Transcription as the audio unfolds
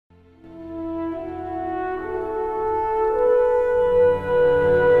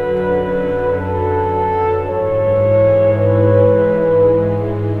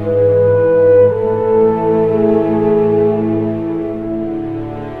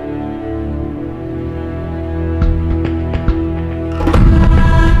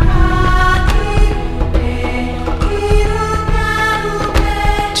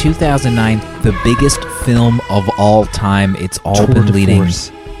2009, the biggest film of all time. It's all Tour been de leading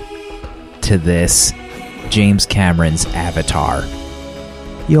force. to this. James Cameron's Avatar.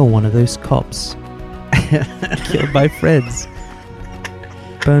 You're one of those cops. Killed my friends.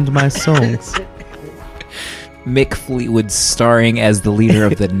 Burned my songs. Mick Fleetwood starring as the leader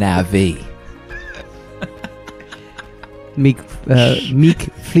of the Na'vi. Meek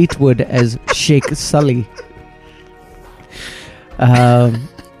Fleetwood as Sheikh Sully.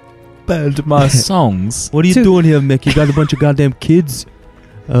 Burned my songs. What are you doing here, Mick? You got a bunch of goddamn kids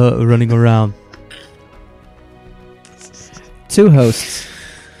running around. Two hosts.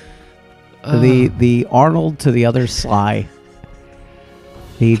 The Arnold to the other's Sly.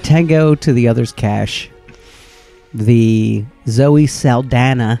 The Tango to the other's Cash. The Zoe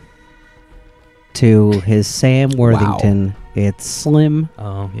Saldana to his Sam Worthington. It's Slim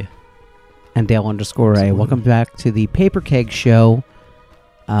Oh, yeah. and Dale _A. Welcome back to the Paper Keg Show.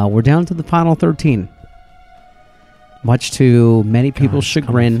 We're down to the final 13. Much to many people's God, it's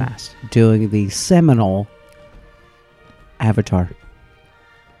coming chagrin, fast. doing the seminal Avatar.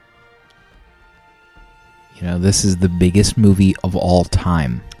 You know, this is the biggest movie of all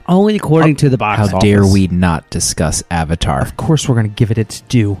time. Only according to the box How office. dare we not discuss Avatar? Of course we're going to give it its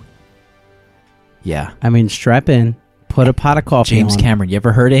due. Yeah. I mean, strap in, put a pot of coffee James on. Cameron, you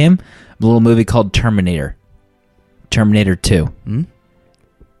ever heard of him? A little movie called Terminator. Terminator 2. Hmm?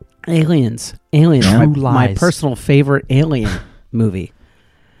 Aliens. True My Lies. personal favorite alien movie.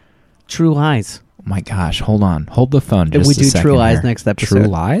 True Lies. Oh my gosh, hold on. Hold the phone If just we a do second True Lies here. next episode. True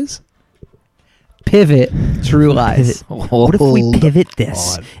Lies? Pivot. True Lies. What if we pivot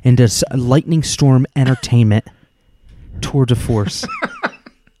this into lightning storm entertainment? Tour de force.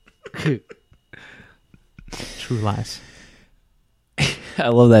 True Lies. I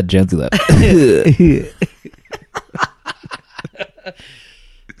love that Jonesy laugh.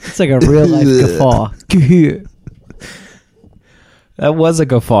 It's like a real life guffaw. That was a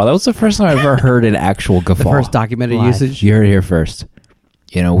guffaw. That was the first time I've ever heard an actual The guffaw. first documented Live. usage. You heard it here first.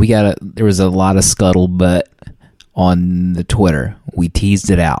 You know, there was a lot of scuttlebutt on the Twitter. We teased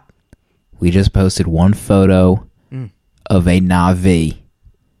it out. We just posted one photo of a Na'vi,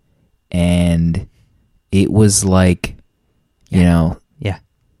 and it was like, you know, Yeah.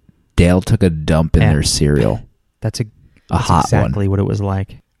 Dale took a dump in Yeah. their cereal. That's A that's hot exactly what it was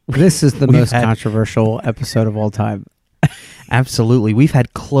like. This is the We've most had- controversial episode of all time. Absolutely. We've had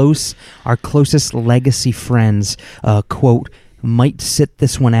our closest legacy friends, quote, might sit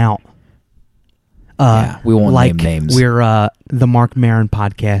this one out. Yeah, we won't like name names. We're the Mark Maron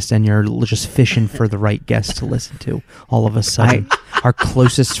podcast, and you're just fishing for the right guest to listen to. All of a sudden, our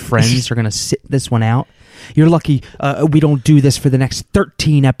closest friends are going to sit this one out. You're lucky we don't do this for the next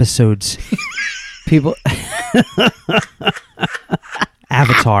 13 episodes. People.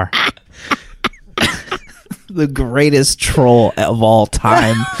 Avatar. The greatest troll of all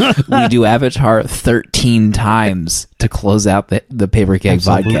time. We do Avatar 13 times to close out the Paper Keg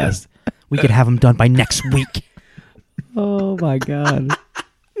Absolutely. podcast. We could have them done by next week. Oh my God.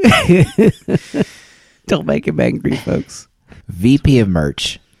 Don't make him angry, folks. VP of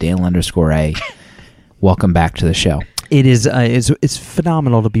Merch, Dale _A. Welcome back to the show. It is it's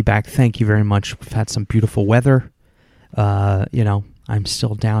phenomenal to be back. Thank you very much. We've had some beautiful weather. You know, I'm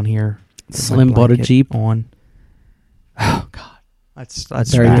still down here. with my Slim bought a blanket Jeep. on. Oh God, that's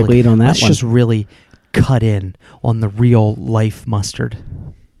Bury the really, lead on that let's one. just really cut in on the real life mustard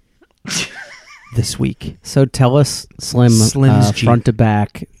this week. So tell us, Slim's Jeep. front to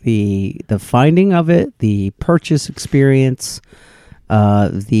back, the finding of it, the purchase experience,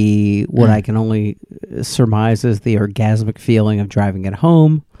 what I can only surmise is the orgasmic feeling of driving it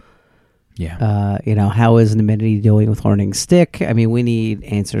home. Yeah. You know, how is Nimidity doing with learning stick? I mean, we need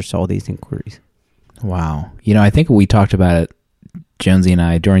answers to all these inquiries. Wow. You know, I think we talked about it, Jonesy and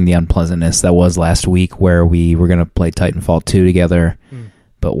I, during the unpleasantness that was last week, where we were going to play Titanfall 2 together,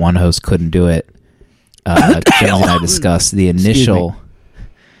 but one host couldn't do it. Jonesy and I discussed the initial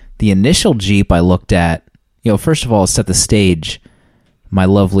Jeep I looked at. You know, first of all, set the stage. My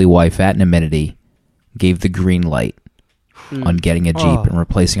lovely wife at Nimidity gave the green light on getting a Jeep and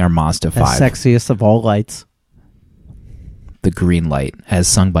replacing our Mazda The 5. sexiest of all lights. The green light, as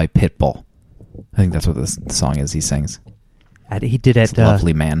sung by Pitbull. I think that's what the song is he sings. He did it.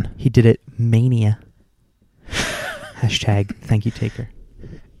 Lovely man. He did it. Mania. Hashtag thank you, Taker.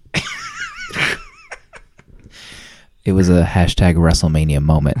 It was a hashtag WrestleMania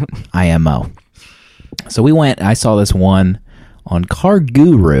moment. IMO. So we went, I saw this one on Car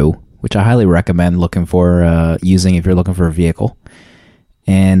Guru, which I highly recommend looking for, using if you're looking for a vehicle.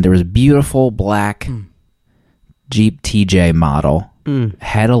 And there was a beautiful black Jeep TJ model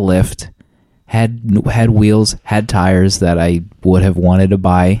had a lift, had wheels, had tires that I would have wanted to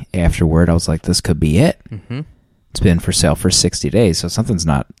buy afterward. I was like, this could be it. Mm-hmm. It's been for sale for 60 days, so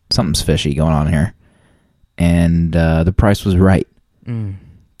something's fishy going on here. And the price was right.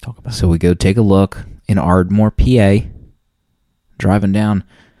 Talk about So we go take a look in Ardmore, PA, driving down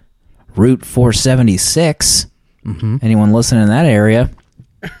Route 476. Mm-hmm. Anyone listening in that area?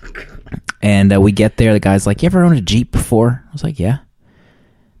 And we get there. The guy's like, you ever owned a Jeep before? I was like, yeah.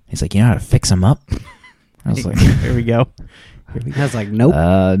 He's like, you know how to fix them up? I was like, Here we go. I was like, nope.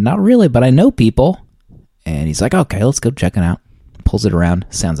 not really, but I know people. And he's like, okay, let's go check it out. Pulls it around.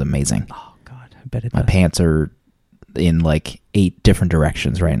 Sounds amazing. Oh, God. I bet it My does. pants are in like 8 different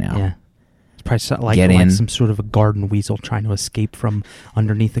directions right now. Yeah. It's probably like Get in. some sort of a garden weasel trying to escape from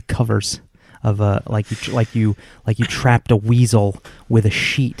underneath the covers of like you trapped a weasel with a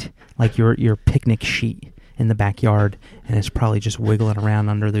sheet, like your picnic sheet in the backyard, and it's probably just wiggling around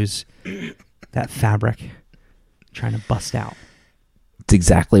under that fabric, trying to bust out. It's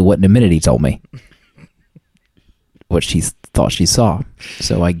exactly what Naminity told me. What she thought she saw.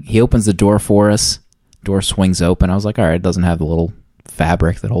 So he opens the door for us. Door swings open. I was like, all right, it doesn't have the little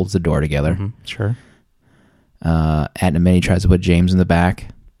fabric that holds the door together. Mm-hmm. Sure. At Naminity tries to put James in the back.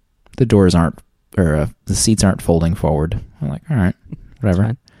 The doors the seats aren't folding forward. I'm like, all right, whatever.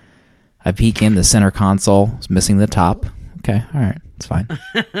 Fine. I peek in the center console. It's missing the top. Okay, all right, it's fine.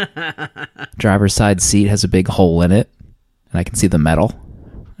 Driver's side seat has a big hole in it, and I can see the metal.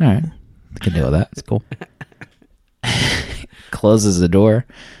 All right, I can deal with that. It's cool. Closes the door,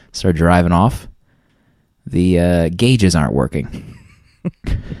 start driving off. The gauges aren't working.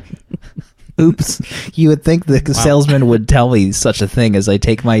 Oops. You would think the salesman would tell me such a thing as I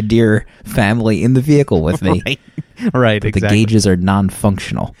take my dear family in the vehicle with me. Right, But exactly. the gauges are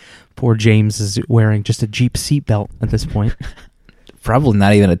non-functional. Poor James is wearing just a Jeep seatbelt at this point. Probably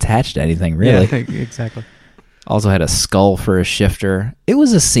not even attached to anything, really. Yeah, exactly. Also had a skull for a shifter. It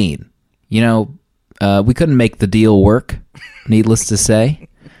was a scene. You know, we couldn't make the deal work, needless to say.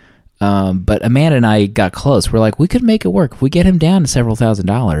 But Amanda and I got close. We're like, we could make it work. If we get him down to several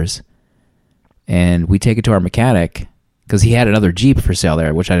 $1,000s and we take it to our mechanic, because he had another Jeep for sale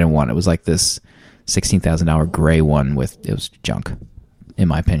there, which I didn't want. It was like this $16,000 gray one it was junk, in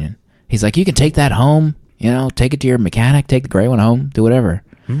my opinion. He's like, you can take that home, take it to your mechanic, take the gray one home, do whatever.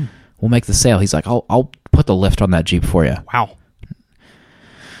 We'll make the sale. He's like, I'll put the lift on that Jeep for you. Wow.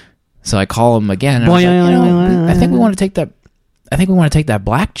 So I call him again. And I was like, I think we want to take that. I think we want to take that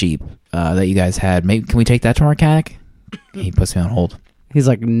black Jeep that you guys had. Maybe can we take that to our mechanic? He puts me on hold. He's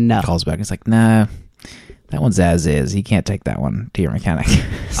like, no. Calls back. He's like, nah, that one's as is. You can't take that one to your mechanic.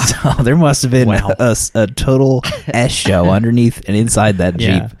 So there must have been a total S show underneath and inside that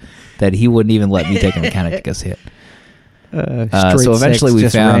Jeep that he wouldn't even let me take a mechanic to go see it. So eventually we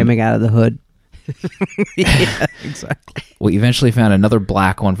just found ramming out of the hood. Yeah, exactly. We eventually found another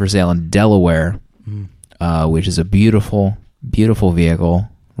black one for sale in Delaware, which is a beautiful, beautiful vehicle.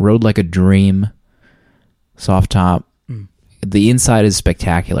 Rode like a dream. Soft top. The inside is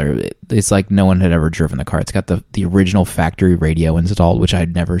spectacular. It's like no one had ever driven the car. It's got the original factory radio installed, which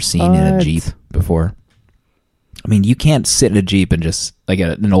I'd never seen in a Jeep before. I mean, you can't sit in a Jeep and just, like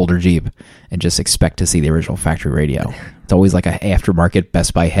an older Jeep, and just expect to see the original factory radio. It's always like an aftermarket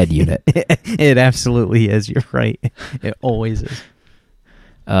Best Buy head unit. It absolutely is. You're right. It always is.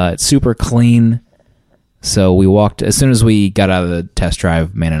 It's super clean. So we walked, as soon as we got out of the test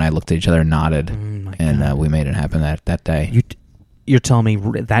drive, man and I looked at each other and nodded, and we made it happen that day. You're telling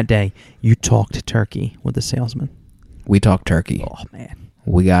me that day you talked turkey with the salesman? We talked turkey. Oh, man.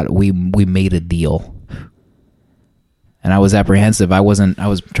 We made a deal. And I was apprehensive. I was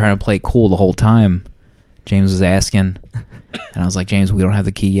trying to play cool the whole time. James was asking, and I was like, James, we don't have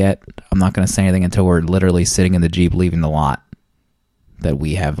the key yet. I'm not going to say anything until we're literally sitting in the Jeep leaving the lot that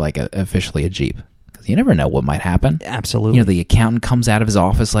we have officially a Jeep. Because you never know what might happen. Absolutely. The accountant comes out of his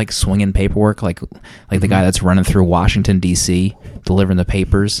office like swinging paperwork, like the guy that's running through Washington, D.C., delivering the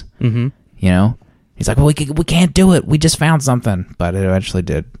papers. Mm-hmm. He's like, well, we can't do it. We just found something. But it eventually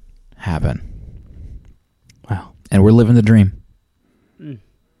did happen. Wow. And we're living the dream. The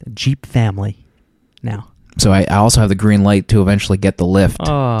Jeep family now. So I also have the green light to eventually get the lift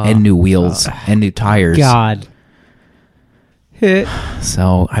and new wheels and new tires. God.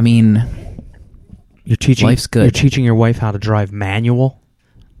 So, I mean, You're teaching life's good. You're teaching your wife how to drive manual.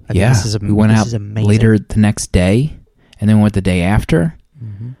 I mean, this is we went out amazing. later the next day, and then we went the day after.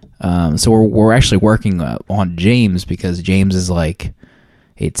 So we're actually working on James, because James is like,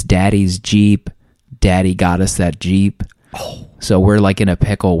 it's Daddy's Jeep. Daddy got us that Jeep. So we're like in a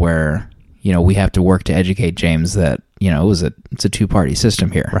pickle where we have to work to educate James that it's a two-party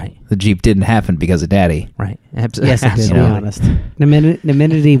system here. Right. The Jeep didn't happen because of Daddy. Right. Yes, it did. To be honest, the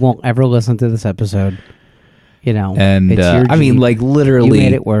minute he won't ever listen to this episode, And it's your I mean, Jeep. like literally, You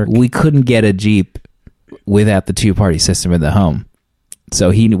made it work. we couldn't get a Jeep without the two-party system in the home.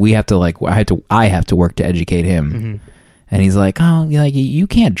 So I have to work to educate him. Mm-hmm. And he's like, oh, you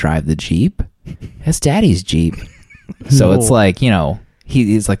can't drive the Jeep. That's Daddy's Jeep. So it's like,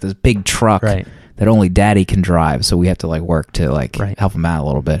 he's like this big truck Right. that only Daddy can drive. So we have to work to Right. help him out a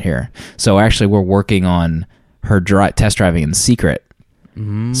little bit here. So actually we're working on her test driving in secret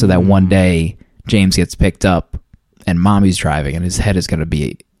so that one day James gets picked up and Mommy's driving and his head is going to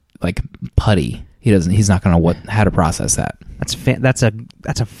be like putty. He's not going to know how to process that. That's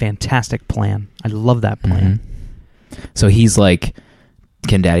a fantastic plan. I love that plan. Mm-hmm. So he's like,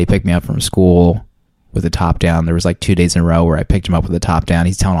 can Daddy pick me up from school with the top down? There was 2 days in a row where I picked him up with the top down.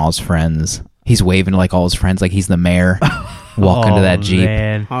 He's telling all his friends. He's waving to all his friends like he's the mayor. Walk into that Jeep.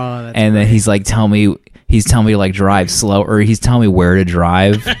 Man. Oh, that's And then he's telling me to drive slow, or he's telling me where to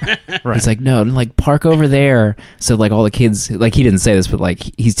drive. Right. He's like, no, park over there. So all the kids, he didn't say this, but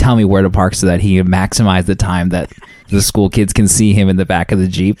he's telling me where to park so that he can maximize the time that the school kids can see him in the back of the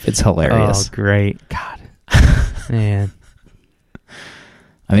Jeep. It's hilarious. Oh, great. God. Man.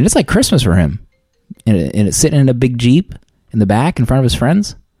 I mean, it's like Christmas for him. And it's sitting in a big Jeep in the back in front of his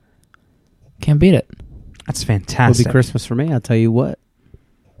friends. Can't beat it. That's It'll fantastic. be Christmas for me. I'll tell you what.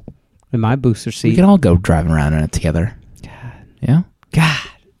 In my booster We seat. can all go driving around in it together. God. Yeah? God.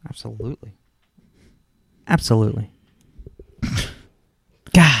 Absolutely. Absolutely.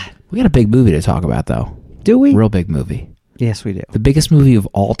 God. We got a big movie to talk about, though. Do we? Real big movie. Yes, we do. The biggest movie of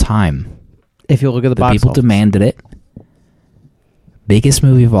all time. If you look at the The box people office. demanded it. Biggest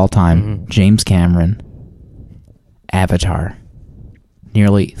movie of all time. James Cameron. Avatar.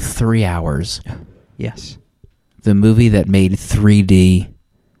 Nearly 3 hours. Yes. The movie that made 3D,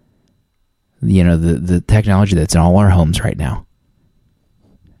 the technology that's in all our homes right now.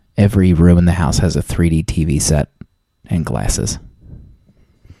 Every room in the house has a 3D TV set and glasses.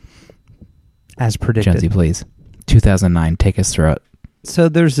 As predicted. Jonesy, please. 2009, take us through it. So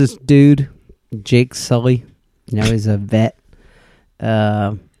there's this dude, Jake Sully. He's a vet,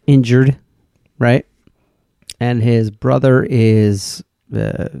 injured, right? And his brother is, I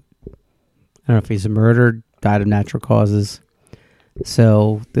don't know if he's murdered, died of natural causes.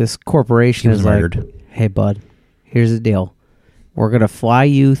 So this corporation He was is murdered. like, hey, bud, here's the deal. We're going to fly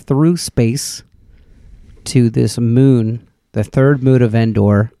you through space to this moon, the third moon of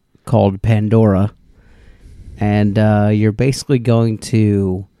Endor, called Pandora. And you're basically going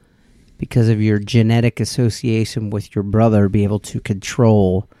to, because of your genetic association with your brother, be able to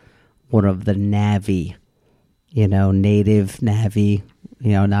control one of the Na'vi, native Na'vi,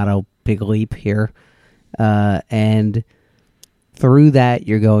 not a big leap here. And through that,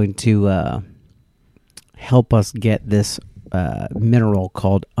 you're going to help us get this mineral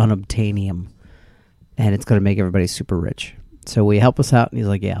called unobtainium. And it's going to make everybody super rich. So will you help us out? And he's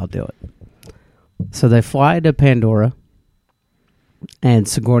like, yeah, I'll do it. So they fly to Pandora, and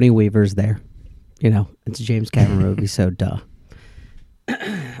Sigourney Weaver's there. It's a James Cameron movie, so duh.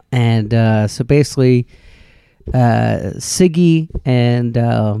 And so basically, Siggy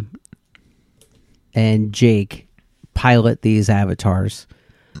and Jake pilot these avatars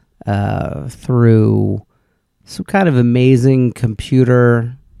through some kind of amazing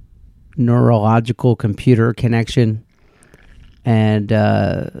neurological computer connection. And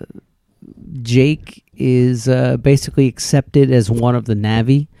Jake is basically accepted as one of the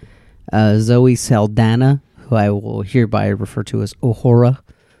Na'vi. Zoe Saldana, who I will hereby refer to as Uhura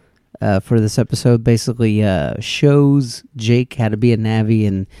for this episode, basically shows Jake how to be a Na'vi,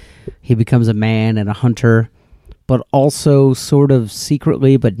 and he becomes a man and a hunter, but also sort of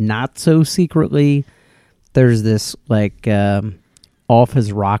secretly, but not so secretly, there's this off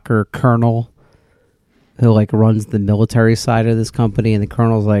his rocker colonel who runs the military side of this company, and the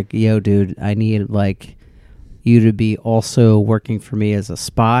colonel's like, yo, dude, I need you to be also working for me as a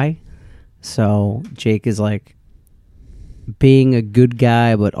spy. So Jake is being a good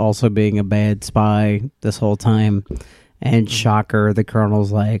guy, but also being a bad spy this whole time. And shocker, the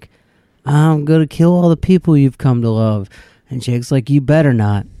colonel's like, I'm going to kill all the people you've come to love. And Jake's like, you better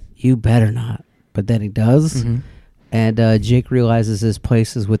not. You better not. But then he does. Mm-hmm. And Jake realizes his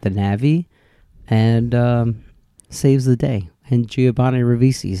place is with the Na'vi and saves the day. And Giovanni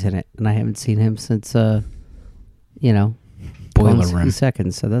Ribisi's in it. And I haven't seen him since, Boiler Room.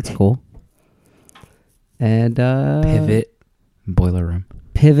 seconds, so that's cool. And Pivot, Boiler Room.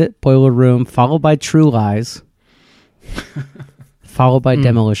 Pivot, Boiler Room, followed by True Lies, followed by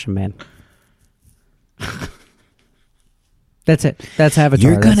Demolition Man. That's it. That's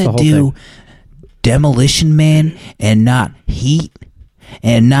Avatar. You're That's the gonna whole do thing. Demolition Man and not Heat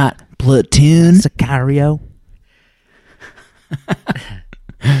and not Platoon. Sicario.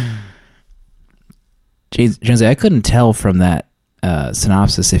 Jonesy, I couldn't tell from that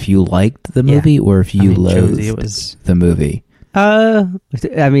synopsis if you liked the movie or if you loathed Jonesy, it was the movie.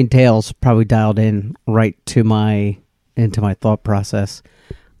 I mean, Dale's probably dialed in right to into my thought process.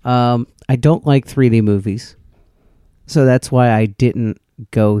 I don't like 3D movies, so that's why I didn't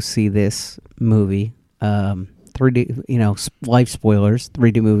go see this movie. 3D, life spoilers.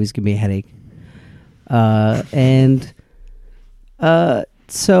 3D movies give me a headache.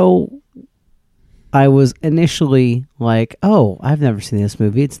 So I was initially like, "Oh, I've never seen this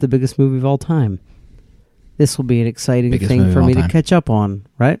movie. It's the biggest movie of all time. This will be an exciting Biggest thing movie for of all me to time." catch up on,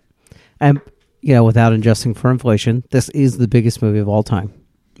 right?" And without adjusting for inflation, this is the biggest movie of all time,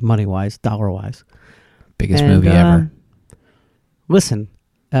 money-wise, dollar-wise. Biggest movie ever. Listen,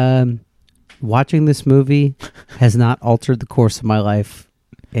 watching this movie has not altered the course of my life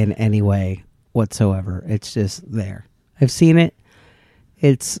in any way whatsoever. It's just there. I've seen it.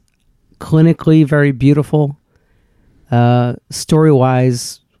 It's clinically very beautiful.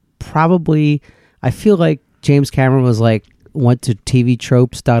 Story-wise, probably, I feel like James Cameron went to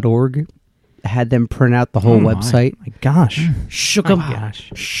tvtropes.org, had them print out the whole website. my gosh. Shook My them,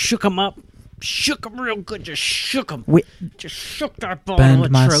 gosh. shook them up, shook them real good, just shook them. Just shook that ball Bend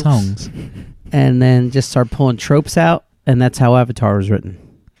of my tropes. songs. And then just start pulling tropes out, and that's how Avatar was written.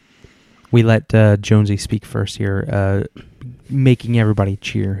 We let Jonesy speak first here, making everybody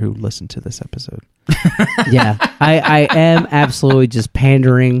cheer who listened to this episode. Yeah, I am absolutely just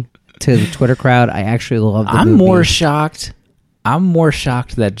pandering to the Twitter crowd. I actually love the movie. I'm more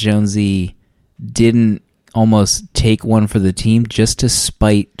shocked that Jonesy didn't almost take one for the team just to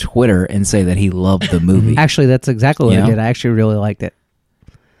spite Twitter and say that he loved the movie. Actually, that's exactly what I did. I actually really liked it.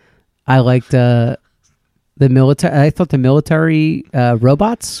 I liked the military. I thought the military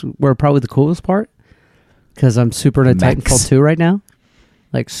robots were probably the coolest part because I'm super into Mechs. Titanfall 2 right now.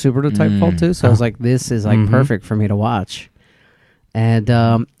 Like super into Titanfall 2. So I was like, this is like perfect for me to watch. And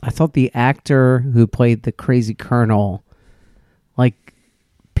I thought the actor who played the crazy colonel,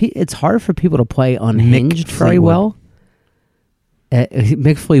 it's hard for people to play unhinged very well.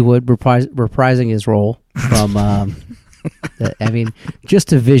 Mick Fleetwood reprising his role from,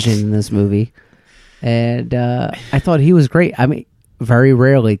 just a vision in this movie. And I thought he was great. I mean, very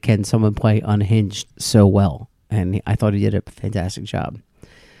rarely can someone play unhinged so well. And I thought he did a fantastic job.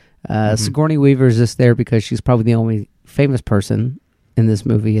 Sigourney Weaver is just there because she's probably the only famous person in this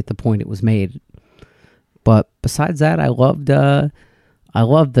movie at the point it was made. But besides that, I loved the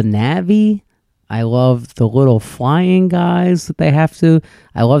Na'vi. I love the little flying guys that they have to.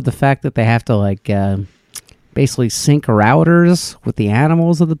 I love the fact that they have to basically sync routers with the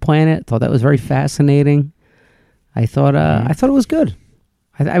animals of the planet. Thought that was very fascinating. I thought it was good.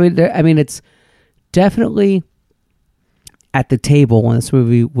 I mean, it's definitely at the table when this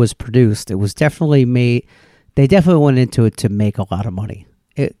movie was produced. It was definitely made. They definitely went into it to make a lot of money.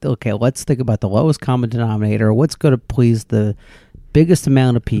 Okay, let's think about the lowest common denominator. What's going to please the biggest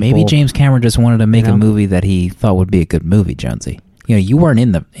amount of people? Maybe James Cameron just wanted to make a movie that he thought would be a good movie, Jonesy. You weren't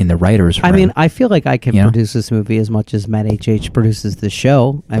in the writer's room. I mean, I feel like I can produce this movie as much as Matt H.H. produces the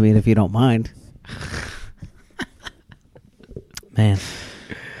show. I mean, if you don't mind. Man.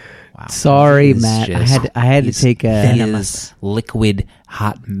 Wow. Sorry, He's Matt. just- I had to take a... He is liquid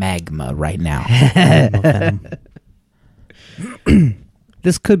hot magma right now.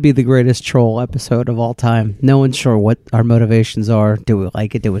 This could be the greatest troll episode of all time. No one's sure what our motivations are. Do we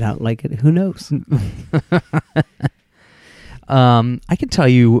like it? Do we not like it? Who knows? I can tell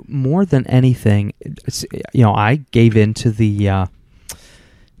you more than anything. I gave in to the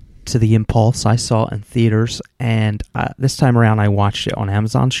impulse I saw in theaters, and this time around I watched it on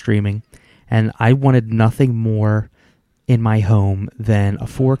Amazon streaming, and I wanted nothing more in my home than a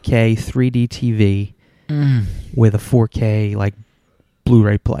 4K 3D TV with a 4K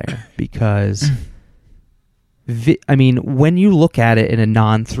Blu-ray player, because when you look at it in a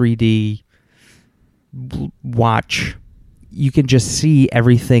non-3D watch, you can just see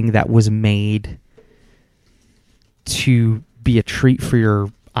everything that was made to be a treat for your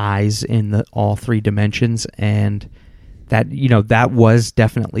eyes in all three dimensions, and that that was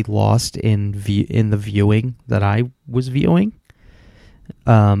definitely lost in the viewing that I was viewing.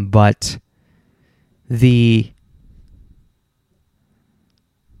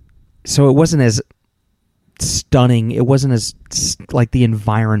 So it wasn't as stunning. It wasn't as like the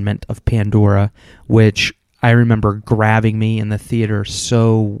environment of Pandora, which I remember grabbing me in the theater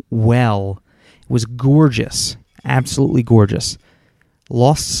so well. It was gorgeous. absolutely gorgeous.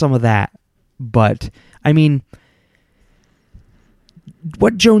 Lost some of that, but I mean,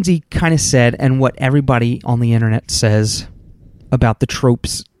 what Jonesy kind of said and what everybody on the internet says about the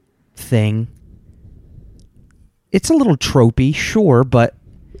tropes thing, it's a little tropey, sure, but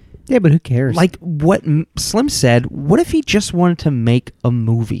Yeah, but who cares? like what Slim said, what if he just wanted to make a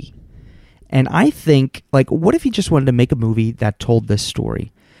movie? And I think, like, what if he just wanted to make a movie that told this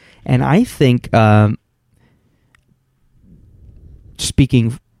story? And I think,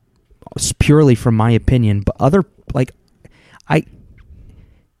 speaking purely from my opinion, but other, like, I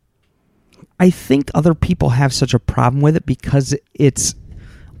think other people have such a problem with it because it's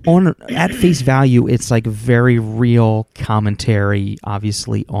on at face value, it's like very real commentary,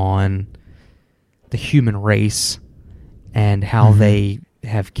 obviously, on the human race and how they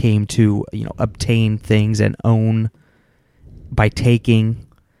have came to, you know, obtain things and own by taking.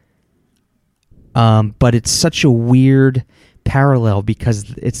 But it's such a weird parallel because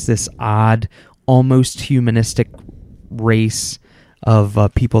it's this odd, almost humanistic race of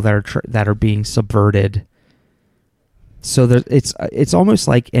people that are being subverted. So it's almost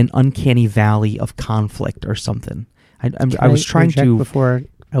like an uncanny valley of conflict or something. I was trying to before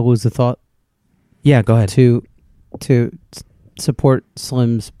I lose the thought. Yeah, go ahead. To support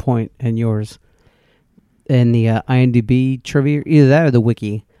Slim's point and yours in the IMDb trivia, either that or the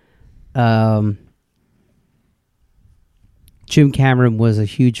wiki. Jim Cameron was a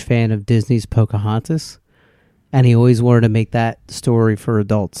huge fan of Disney's Pocahontas, and he always wanted to make that story for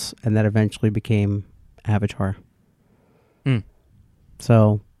adults, and that eventually became Avatar.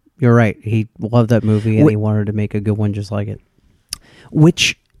 So you're right. He loved that movie, and he wanted to make a good one just like it.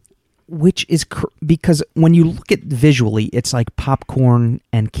 Which is because when you look at visually, it's like popcorn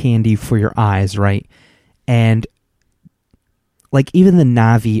and candy for your eyes, right? And like even the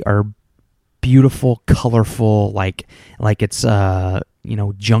Na'vi are beautiful, colorful, like it's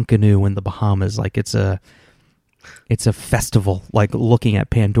Junkanoo in the Bahamas, like it's a festival, like looking at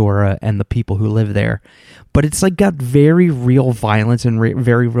Pandora and the people who live there. But it's like got very real violence and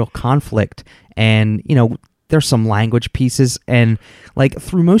very real conflict. And, you know, there's some language pieces. And like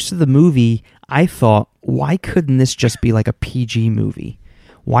through most of the movie, I thought, why couldn't this just be like a PG movie?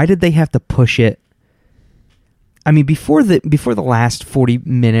 Why did they have to push it? I mean, before the last 40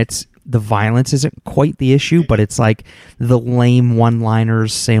 minutes, the violence isn't quite the issue, but it's like the lame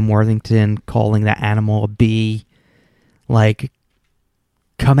one-liners, Sam Worthington calling that animal a bee. Like,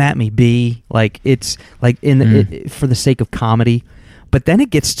 come at me, bee. Like, it's like for the sake of comedy. But then it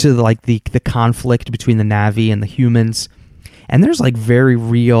gets to like the conflict between the Na'vi and the humans. And there's like very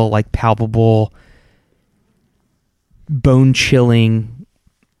real, like palpable, bone-chilling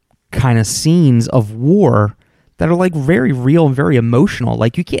kind of scenes of war that are like very real and very emotional.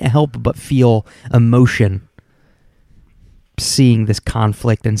 Like you can't help but feel emotion seeing this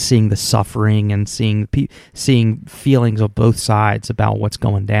conflict and seeing the suffering and seeing feelings of both sides about what's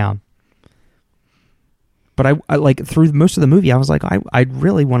going down. But I like through most of the movie, I was like, I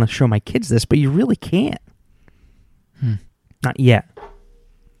really want to show my kids this, but you really can't. Not yet.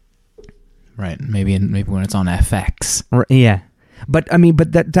 Right. Maybe when it's on FX. Yeah. But I mean,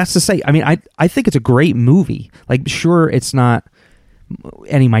 that's to say, I mean, I think it's a great movie. Like, sure, it's not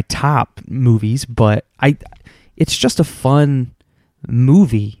any of my top movies, but it's just a fun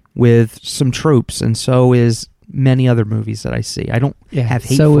movie with some tropes, and so is many other movies that I see. I don't have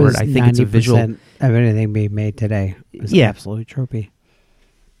hate for it. I think it's a visual of anything being made today is absolutely tropey.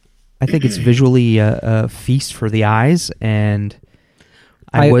 I think it's visually a feast for the eyes, and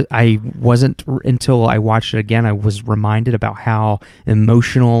I wasn't until I watched it again. I was reminded about how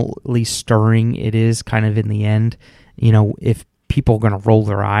emotionally stirring it is, kind of in the end. You know, if people are going to roll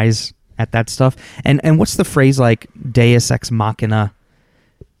their eyes at that stuff, and what's the phrase like Deus ex machina?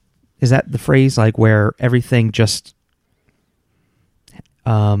 Is that the phrase like where everything just,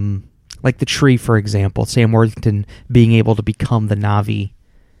 like the tree, for example, Sam Worthington being able to become the Na'vi?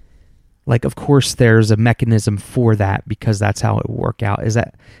 Like, of course, there's a mechanism for that because that's how it would work out. Is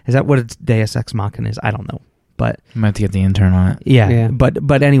that what it's Deus ex machina is? I don't know, but You might have to get the intern on it. yeah.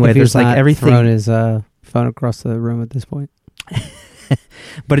 But anyway, there's like everything. Throwing his phone across the room at this point.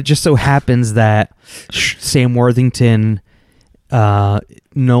 But it just so happens that Sam Worthington no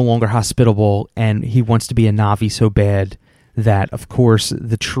longer hospitable, and he wants to be a Na'vi so bad that, of course,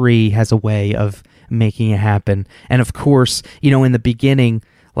 the tree has a way of making it happen. And of course, you know, in the beginning,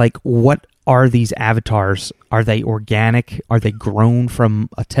 like, what are these avatars? Are they organic? Are they grown from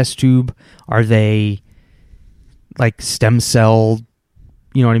a test tube? Are they like stem cell?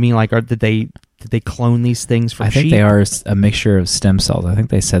 You know what I mean? Like, did they clone these things from sheep? I think they are a mixture of stem cells. I think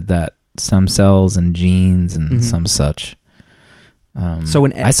they said that stem cells and genes and Mhm. some such. So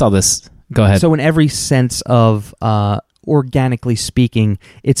in I saw this. Go ahead. So in every sense of organically speaking,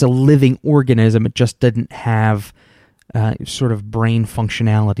 it's a living organism. It just didn't have sort of brain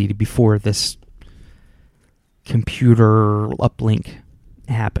functionality before this computer uplink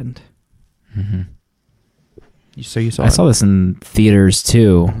happened. Mhm. So you saw I saw this in theaters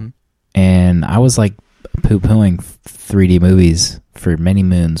too, Mhm. and I was like poo-pooing 3D movies for many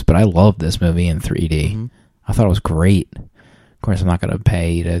moons, but I loved this movie in 3D. Mhm. I thought it was great. Of course, I'm not going to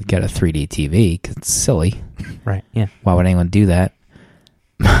pay to get a 3D TV because it's silly. Right, yeah. Why would anyone do that?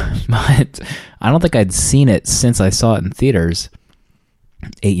 But I don't think I'd seen it since I saw it in theaters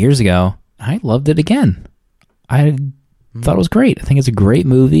 8 years ago. I loved it again. I thought it was great. I think it's a great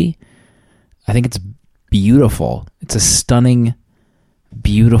movie. I think it's beautiful. It's a stunning,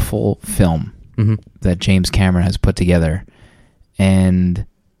 beautiful film Mhm. that James Cameron has put together. And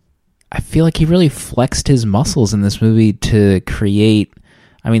I feel like he really flexed his muscles in this movie to create,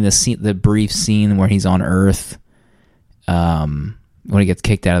 I mean, the brief scene where he's on Earth, when he gets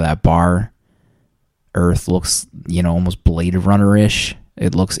kicked out of that bar, Earth looks, almost Blade Runner-ish.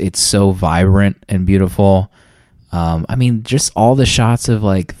 It's so vibrant and beautiful. I mean, just all the shots of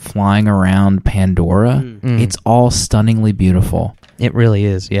like flying around Pandora, it's all stunningly beautiful. It really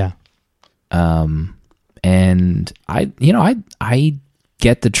is, yeah. And I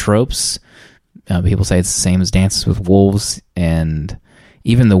get the tropes. People say it's the same as Dances with Wolves, and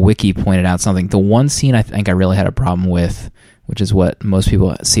even the wiki pointed out something. The one scene I think I really had a problem with, which is what most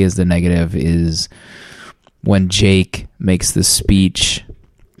people see as the negative, is when Jake makes the speech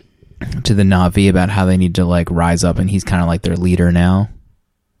to the Na'vi about how they need to like rise up, and he's kind of like their leader now.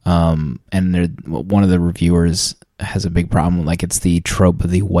 And one of the reviewers has a big problem, like it's the trope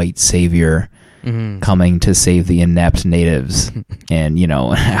of the white savior coming to save the inept natives, and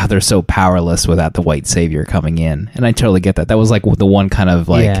how they're so powerless without the white savior coming in. And I totally get that. That was like the one kind of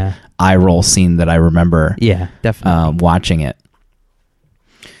like Yeah. eye roll scene that I remember. Yeah, definitely. Watching it.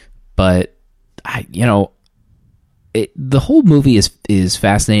 But the whole movie is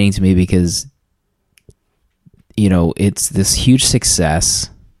fascinating to me because it's this huge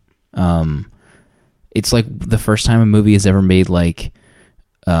success. It's like the first time a movie has ever made like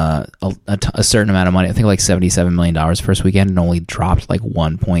a certain amount of money. I think like $77 million first weekend, and only dropped like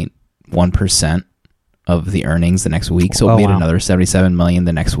 1.1% of the earnings the next week. So it made another $77 million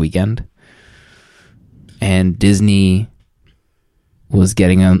the next weekend. And Disney was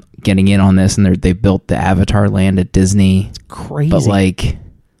getting in on this, and they built the Avatar land at Disney. It's crazy. But like,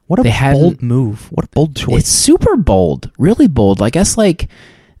 what a they bold move. What a bold choice. it's super bold, really bold. I guess like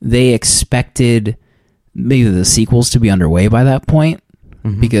they expected maybe the sequels to be underway by that point,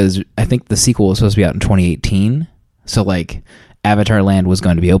 because I think the sequel was supposed to be out in 2018. So like Avatar Land was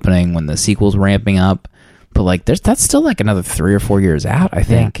going to be opening when the sequel's ramping up, but like that's still like another 3 or 4 years out, I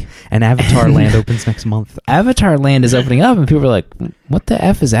think. Yeah. And Avatar Land opens next month. Avatar Land is opening up, and people are like, "What the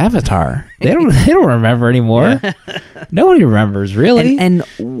f is Avatar?" They don't remember anymore. Nobody remembers, really. And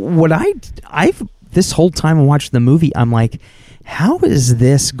what I've this whole time I watched the movie, I'm like, how is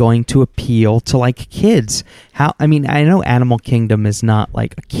this going to appeal to like kids? I know Animal Kingdom is not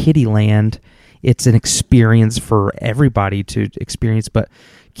like a kiddie land. It's an experience for everybody to experience, but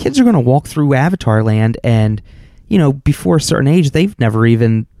kids are going to walk through Avatar Land, and before a certain age, they've never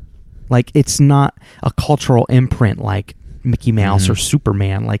even it's not a cultural imprint like Mickey Mouse or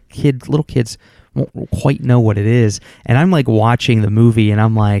Superman. Like little kids won't quite know what it is. And I'm like watching the movie, and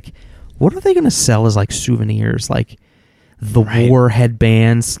I'm like, what are they going to sell as like souvenirs? Like the war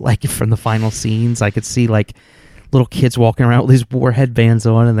headbands, like from the final scenes. I could see like little kids walking around with these war headbands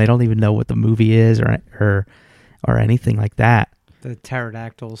on, and they don't even know what the movie is or anything like that. The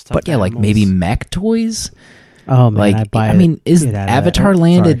pterodactyls. But yeah, like maybe mech toys. Oh man, Like, is Avatar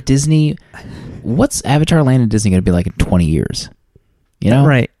Land at Disney? What's Avatar Land at Disney going to be like in 20 years?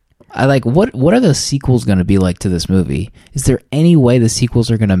 Right. I like what are the sequels going to be like to this movie? Is there any way the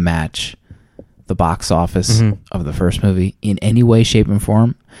sequels are going to match the box office of the first movie in any way, shape, and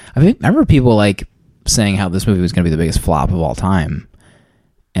form? I remember people like saying how this movie was going to be the biggest flop of all time,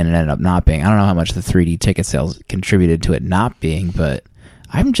 and it ended up not being. I don't know how much the 3D ticket sales contributed to it not being, but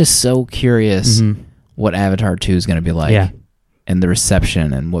I'm just so curious what Avatar 2 is going to be like. Yeah. And the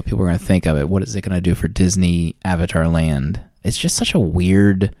reception and what people are going to think of it. What is it going to do for Disney Avatar Land? It's just such a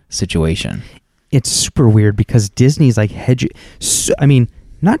weird situation. It's super weird because Disney's like hedging.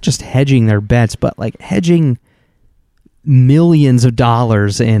 Not just hedging their bets, but like hedging millions of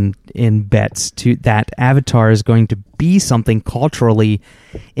dollars in bets to that Avatar is going to be something culturally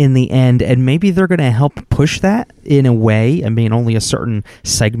in the end, and maybe they're going to help push that in a way. I mean, only a certain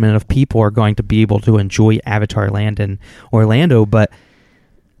segment of people are going to be able to enjoy Avatar Land in Orlando, but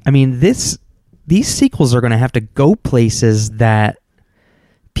I mean, these sequels are going to have to go places that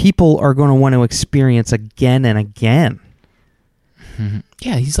people are going to want to experience again and again.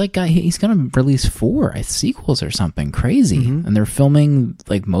 Yeah, he's going to release 4 sequels or something crazy, and they're filming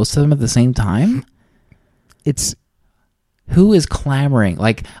like most of them at the same time. Who is clamoring?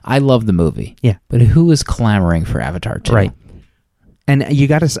 Like, I love the movie, yeah, but who is clamoring for Avatar 2? Right, and you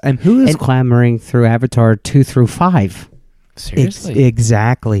got to. Who is clamoring through Avatar 2 through 5? Seriously,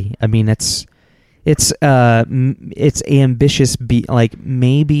 exactly. I mean, it's ambitious. Like,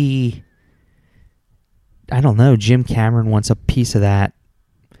 maybe, I don't know, Jim Cameron wants a piece of that.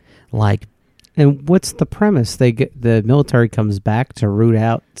 Like, and what's the premise? The military comes back to root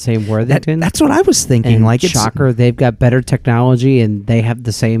out Sam Worthington. That's what I was thinking. And like, shocker, they've got better technology and they have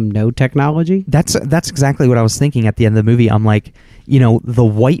the same no technology. That's exactly what I was thinking at the end of the movie. I'm like, the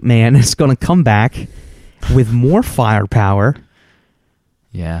white man is going to come back with more firepower.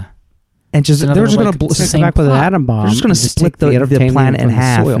 Yeah. And they're just going to come back with an atom bomb. They're just going to split the planet in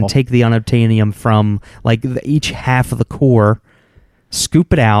half and take the unobtainium from like each half of the core,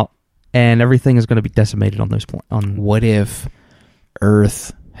 scoop it out, and everything is going to be decimated on those. What if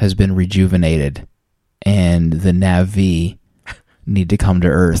Earth has been rejuvenated and the Na'vi need to come to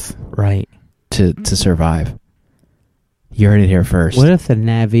Earth, right, to survive? You heard it here first. What if the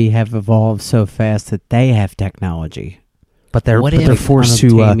Na'vi have evolved so fast that they have technology, but they're forced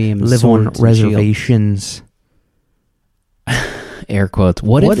to live on reservations? Air quotes.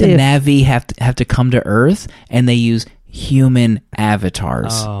 What if the Na'vi have to come to Earth and they use human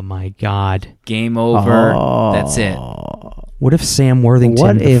avatars? Oh my God! Game over. That's it. What if Sam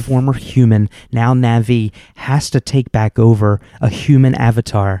Worthington, the former human, now Na'vi, has to take back over a human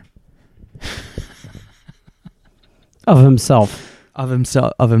avatar? Of himself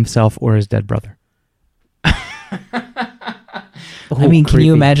or his dead brother. I mean, can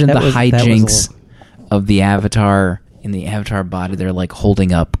you imagine the hijinks of the Avatar in the Avatar body? They're like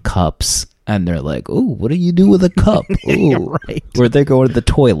holding up cups, and they're like, "Ooh, what do you do with a cup?" Ooh, right. Or they go to the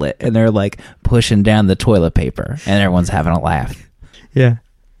toilet, and they're like pushing down the toilet paper, and everyone's having a laugh. Yeah,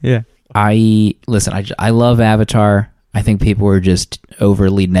 yeah. I love Avatar. I think people are just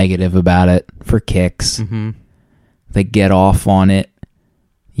overly negative about it for kicks. Mm-hmm. They get off on it,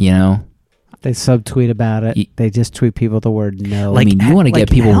 They subtweet about it. They just tweet people the word no. I mean, you want to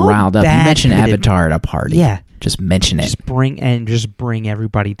get people riled up. You mention Avatar at a party. Yeah. Just mention it. Just bring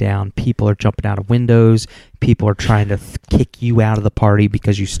everybody down. People are jumping out of windows. People are trying to kick you out of the party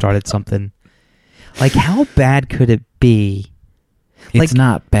because you started something. Like, how bad could it be? It's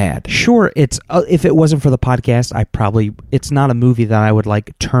not bad. Sure, it's if it wasn't for the podcast, it's not a movie that I would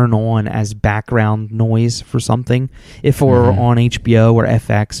like turn on as background noise for something. If it were on HBO or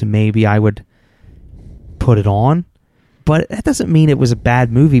FX, maybe I would put it on. But that doesn't mean it was a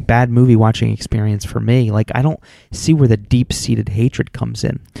bad movie watching experience for me. Like, I don't see where the deep-seated hatred comes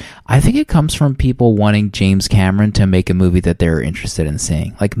in. I think it comes from people wanting James Cameron to make a movie that they're interested in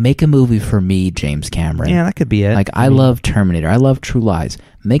seeing. Like, make a movie for me, James Cameron. Yeah, that could be it. Like, I love Terminator. I love True Lies.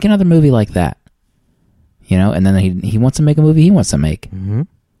 Make another movie like that. And then he wants to make a movie he wants to make. Mm-hmm.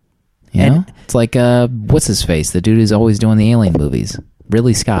 It's like, what's his face? The dude who's always doing the Alien movies.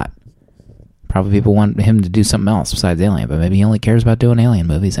 Ridley Scott. Probably people want him to do something else besides Alien, but maybe he only cares about doing Alien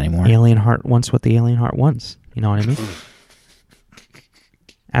movies anymore. Alien Heart wants what the Alien Heart wants. You know what I mean?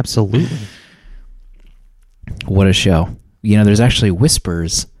 Absolutely. What a show. There's actually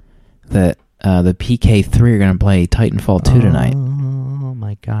whispers that the PK3 are going to play Titanfall 2 tonight. Oh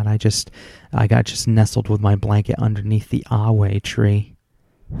my God. I got just nestled with my blanket underneath the Awe tree.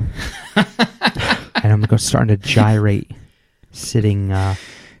 And I'm starting to gyrate sitting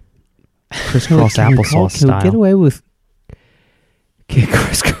crisscross applesauce style. Can we get away with?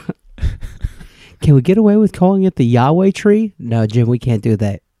 Can we get away with calling it the Yahweh tree? No, Jim, we can't do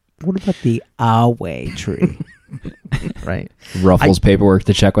that. What about the Awe tree? Right. Ruffles paperwork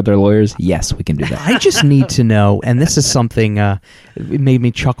to check with their lawyers? Yes, we can do that. I just need to know, and this is something it made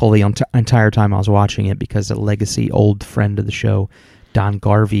me chuckle the entire time I was watching it, because a legacy old friend of the show, Don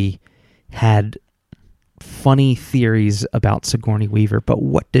Garvey, had funny theories about Sigourney Weaver, but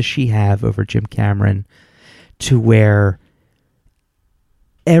what does she have over Jim Cameron to where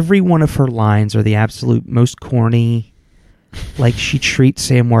every one of her lines are the absolute most corny? Like, she treats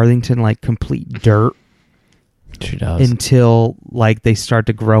Sam Worthington like complete dirt. She does. Until like they start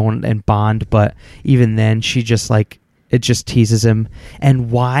to grow and bond, but even then she just like It just teases him.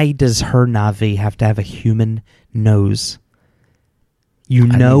 And why does her Navi have to have a human nose? You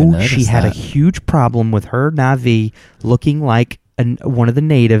didn't even know notice she had a that. huge problem with her Navi looking like one of the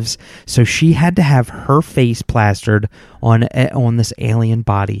natives, so she had to have her face plastered on this alien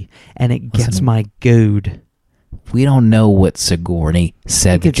body, and it gets Listen. my goad. We don't know what Sigourney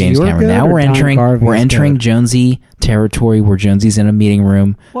said to Think it's James your Cameron. goat Now or we're Don Garvey's entering goat? Jonesy territory where Jonesy's in a meeting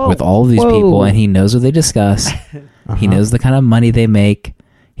room Whoa, with all of these whoa. people, and he knows what they discuss. He knows the kind of money they make.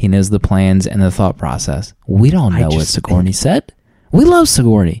 He knows the plans and the thought process. We don't know what Sigourney said. We love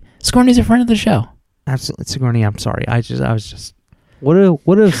Sigourney. Sigourney's a friend of the show. Absolutely, Sigourney. I'm sorry. I was just. What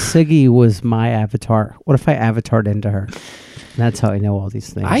if Siggy was my avatar? What if I avatared into her? That's how I know all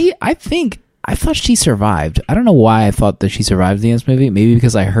these things. I thought she survived. I don't know why I thought that she survived in this movie. Maybe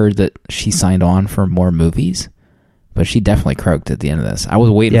because I heard that she signed on for more movies. But she definitely croaked at the end of this. I was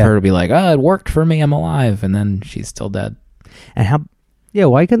waiting for her to be like, "Oh, it worked for me. I'm alive," and then she's still dead. And how? Yeah,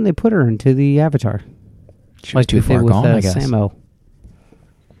 why couldn't they put her into the avatar? She was too they did far with, gone, I guess. Samo.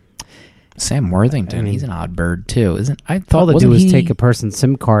 Sam Worthington, I mean- he's an odd bird too, isn't? I thought All they do wasn't is he, take a person's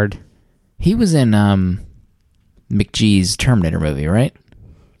SIM card. He was in McGee's Terminator movie, right?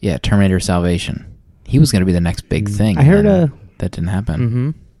 Yeah, Terminator Salvation. He was going to be the next big thing. I heard and that didn't happen. Mm-hmm.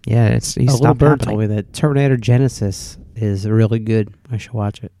 Yeah, he's a little stopped bird happening. told me that Terminator Genesis is really good. I should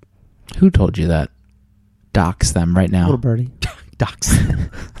watch it. Who told you that? Dox them right now. Little birdie. Docs.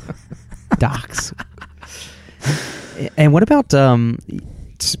 Docs. And what about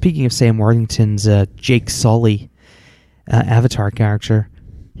speaking of Sam Worthington's Jake Sully avatar character?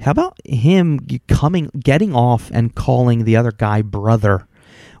 How about him getting off and calling the other guy brother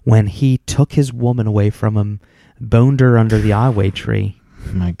when he took his woman away from him, boned her under the highway tree?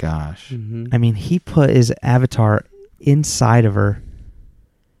 Oh my gosh. Mm-hmm. I mean, he put his avatar inside of her.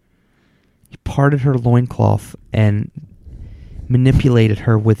 He parted her loincloth and manipulated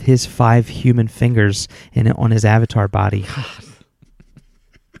her with his 5 human fingers on his avatar body.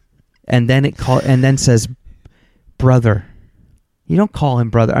 And then says, brother. You don't call him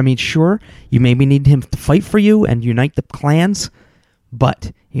brother. I mean, sure, you maybe need him to fight for you and unite the clans,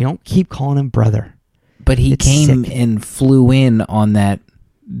 but you don't keep calling him brother. But he It's came sick. and flew in on that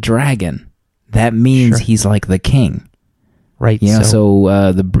dragon. That means Sure. he's like the king. Right? You know,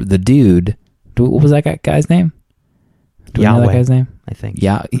 so the dude, what was that guy's name? Do we know that Yahweh, guy's name? I think.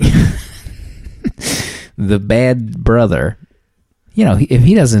 Yeah. The bad brother, you know, if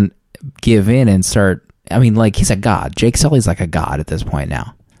he doesn't give in and start, I mean, like, he's a god. Jake Sully's like a god at this point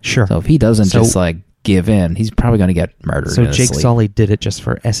now. Sure. So if he doesn't So- just like give in, he's probably going to get murdered. So in his Jake sleep. Sully did it just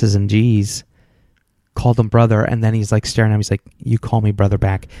for S's and G's. Called him brother, and then he's like staring at him. He's like, "You call me brother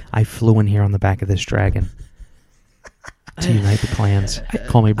back. I flew in here on the back of this dragon to unite the clans.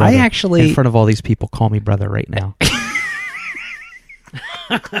 Call me brother." I actually- in front of all these people, call me brother right now.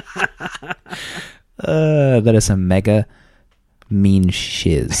 That is a mega mean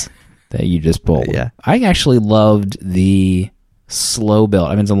shiz that you just pulled. Yeah. I actually loved the slow build.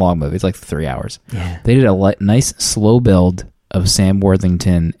 I mean, it's a long movie. It's like 3 hours. Yeah. They did a nice slow build of Sam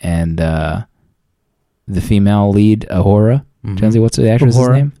Worthington and the female lead, Ahura. Mhm. Jonesy, what's the actress's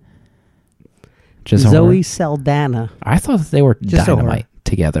Uhura. name? Just Zoe Ahura? Saldana. I thought that they were Just dynamite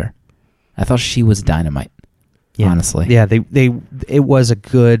together. I thought she was dynamite. Yeah. Honestly. Yeah, it was a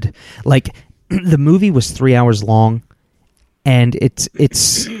good, like, the movie was 3 hours long, and it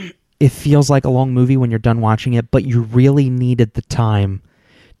feels like a long movie when you're done watching it, but you really needed the time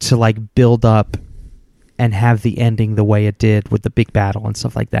to like build up and have the ending the way it did with the big battle and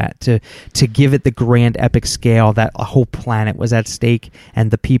stuff like that, to give it the grand epic scale that a whole planet was at stake and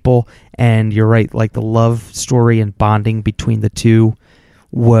the people. And you're right, like the love story and bonding between the two,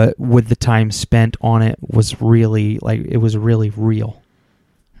 what with the time spent on it was really like, it was really real.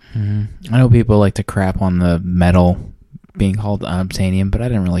 I know people like to crap on the metal being called unobtainium, but I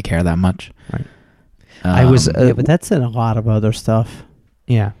didn't really care that much. Right. I was Yeah, but that's in a lot of other stuff.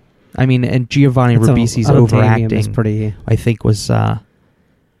 yeah. I mean, and Giovanni It's Ribisi's unobtainium overacting is pretty. I think was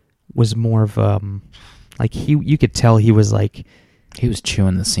more of like you could tell he was like, he was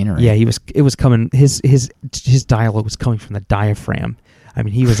chewing the scenery. yeah, it was coming, his dialogue was coming from the diaphragm. I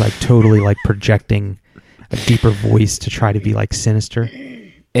mean, he was like totally like projecting a deeper voice to try to be like sinister.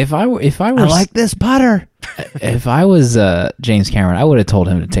 If I was I like this butter. if I was James Cameron, I would have told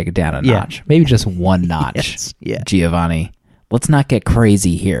him to take it down a Yeah. notch, maybe just one notch. Yes, yeah. Giovanni, let's not get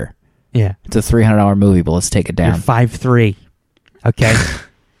crazy here. Yeah. It's a $300 movie, but let's take it You're down. 5'3". Okay.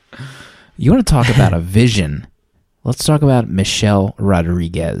 You want to talk about a vision? Let's talk about Michelle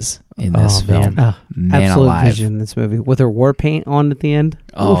Rodriguez in this Oh, film. man. Man Absolute alive. vision in this movie with her war paint on at the end.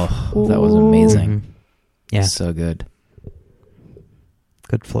 Oh, that was amazing. Mhm. Yeah. So good.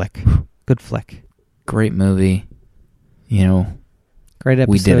 Good flick. Good flick. Great movie. You know, Great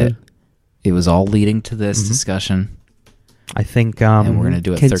episode. we did it. It was all leading to this discussion, I think. and we're going to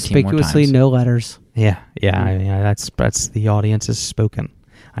do it 13 more Conspicuously times. no letters. Yeah. That's the audience is spoken,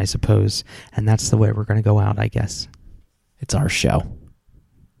 I suppose, and that's the way we're going to go out, I guess. It's our show.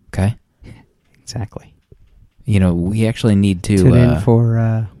 Okay? Exactly. You know, we actually need to Tune in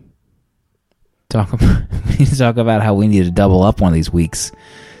for talk about how we need to double up one of these weeks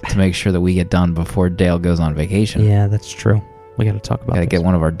to make sure that we get done before Dale goes on vacation. Yeah, that's true. We got to talk about Got to this. get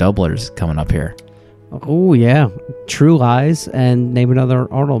one of our doublers coming up here. oh yeah, True Lies, and name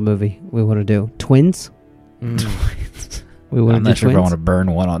another Arnold movie we want to do. Twins. We want I'm to do not sure if I Twins. want to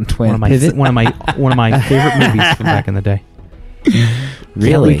burn one on Twin. Pivot. one of my favorite movies from back in the day.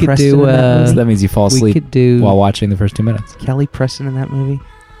 Really? We could Preston do. in that movie? So that means you fall we asleep could do. while watching the first 2 minutes. Kelly Preston in that movie.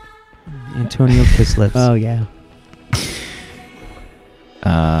 Antonio Kislips. Oh yeah,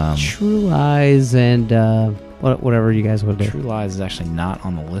 True Lies and whatever you guys want to do. True Lies is actually not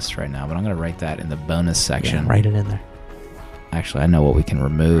on the list right now, but I'm going to write that in the bonus section. Yeah, write it in there. Actually, I know what we can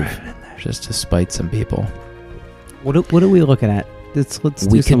remove just to spite some people. What are we looking at? Let's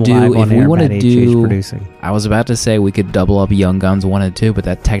We do some could do- live on if we air wanna Matt HH do- producing. I was about to say we could double up Young Guns 1 and 2, but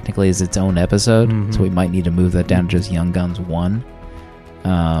that technically is its own episode, Mhm. so we might need to move that down to just Young Guns 1.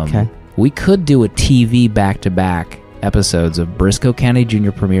 Okay. We could do a TV back-to-back episodes of Briscoe County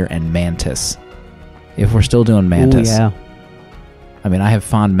Junior Premiere and Mantis. If we're still doing Mantis. Ooh, yeah. I mean, I have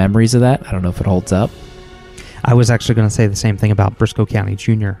fond memories of that. I don't know if it holds up. I was actually going to say the same thing about Briscoe County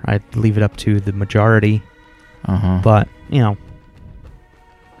Jr. I'd leave it up to the majority, but, you know.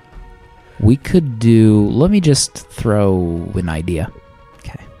 We could do... Let me just throw an idea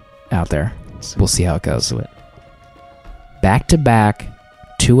out there. We'll see how it goes. Do it. Back-to-back,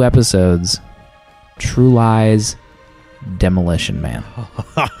 2 episodes, True Lies, Demolition Man.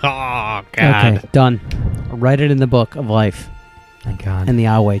 Oh, Okay, done. I'll write it in the book of life Thank God. and the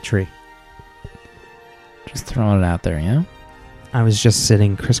Oway tree. Just throwing it out there, yeah? I was just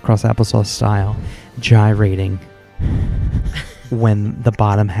sitting crisscross applesauce style, gyrating when the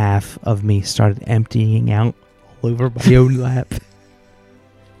bottom half of me started emptying out all over my own lap.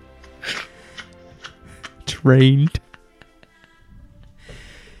 Drained.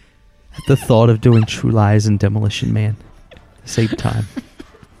 At the thought of doing True Lies and Demolition Man at the same time.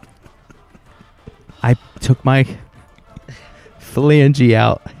 I took my phalange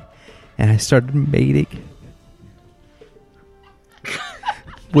out and I started mating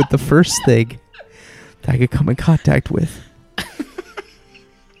with the first thing that I could come in contact with.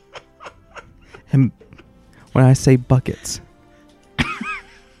 And when I say buckets,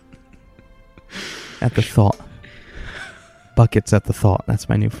 at the thought. Buckets at the thought. That's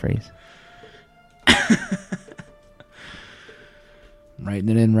my new phrase. I'm writing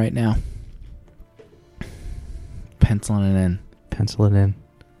it in right now. Penciling it in. Pencil it in.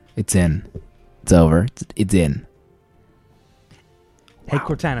 It's in. It's over. It's in. Hey,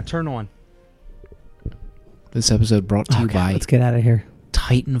 Cortana, turn on. This episode brought to you by Let's get out of here.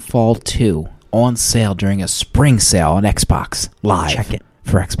 Titanfall 2 on sale during a spring sale on Xbox Live. Check it.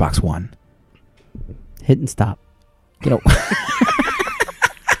 For Xbox One. Hit and stop. You know,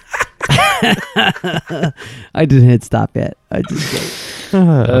 I didn't hit stop yet. I just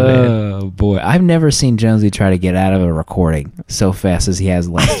oh boy, I've never seen Jonesy try to get out of a recording so fast as he has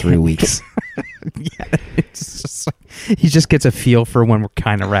the last 3 weeks. Yeah, it's just like, he just gets a feel for when we're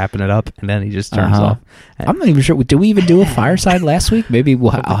kind of wrapping it up, and then he just turns off. I'm not even sure. Did we even do a fireside last week? Maybe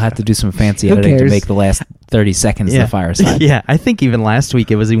I'll have to do some fancy Who editing to cares? make the last 30 seconds the fireside. Yeah, I think even last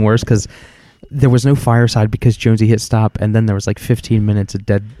week it was even worse because there was no fireside because Jonesy hit stop, and then there was like 15 minutes of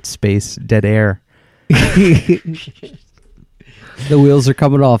dead space, dead air. the wheels are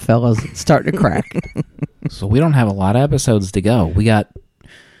coming off, fellas. It's starting to crack. So we don't have a lot of episodes to go. We got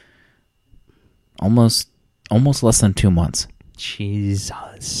almost less than 2 months.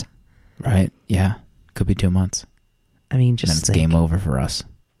 Jesus. Right? Yeah. Could be 2 months. I mean, And then just it's think. game over for us.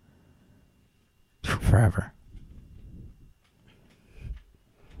 Forever.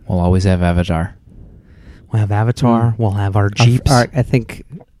 We'll always have Avatar. We'll have Avatar. We'll have our Jeeps. I think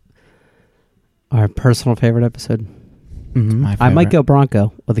our personal favorite episode. Mhm. My I might favorite. go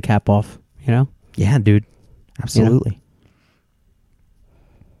Bronco with the cap off. You know, Yeah, dude. Absolutely.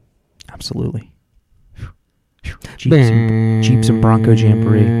 Absolutely. Jeeps and Bronco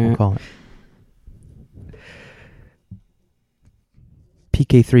Jamboree, we'll call it.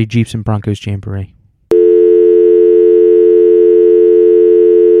 PK3 Jeeps and Broncos Jamboree.